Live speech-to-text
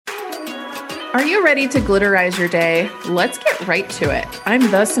Are you ready to glitterize your day? Let's get right to it.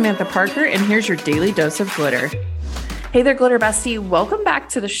 I'm the Samantha Parker, and here's your daily dose of glitter. Hey there, Glitter Bestie. Welcome back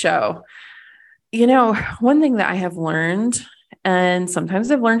to the show. You know, one thing that I have learned, and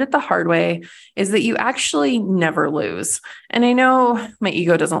sometimes I've learned it the hard way, is that you actually never lose. And I know my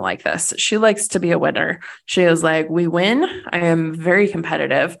ego doesn't like this. She likes to be a winner. She is like, we win. I am very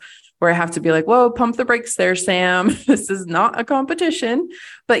competitive, where I have to be like, whoa, pump the brakes there, Sam. This is not a competition.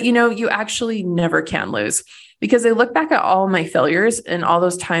 But you actually never can lose, because I look back at all my failures and all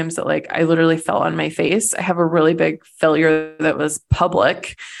those times that I literally fell on my face. I have a really big failure that was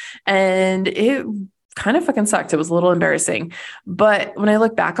public, and it kind of fucking sucked. It was a little embarrassing. But when I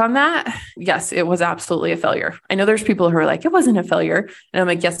look back on that, yes, it was absolutely a failure. I know there's people who are like, it wasn't a failure. And I'm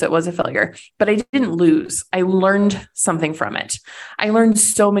like, yes, it was a failure, but I didn't lose. I learned something from it. I learned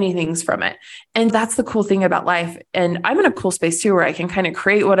so many things from it. And that's the cool thing about life. And I'm in a cool space too, where I can kind of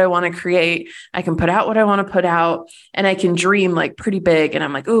create what I want to create. I can put out what I want to put out, and I can dream pretty big. And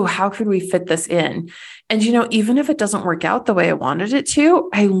I'm like, oh, how could we fit this in? And, even if it doesn't work out the way I wanted it to,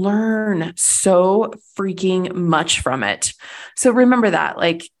 I learn so freaking much from it. So remember that,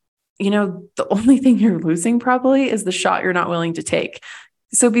 the only thing you're losing probably is the shot you're not willing to take.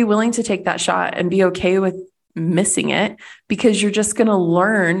 So be willing to take that shot and be okay with missing it, because you're just going to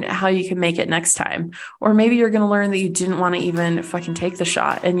learn how you can make it next time. Or maybe you're going to learn that you didn't want to even fucking take the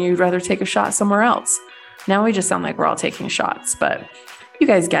shot and you'd rather take a shot somewhere else. Now we just sound like we're all taking shots, but you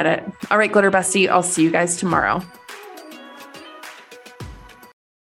guys get it. All right, Glitter Bestie, I'll see you guys tomorrow.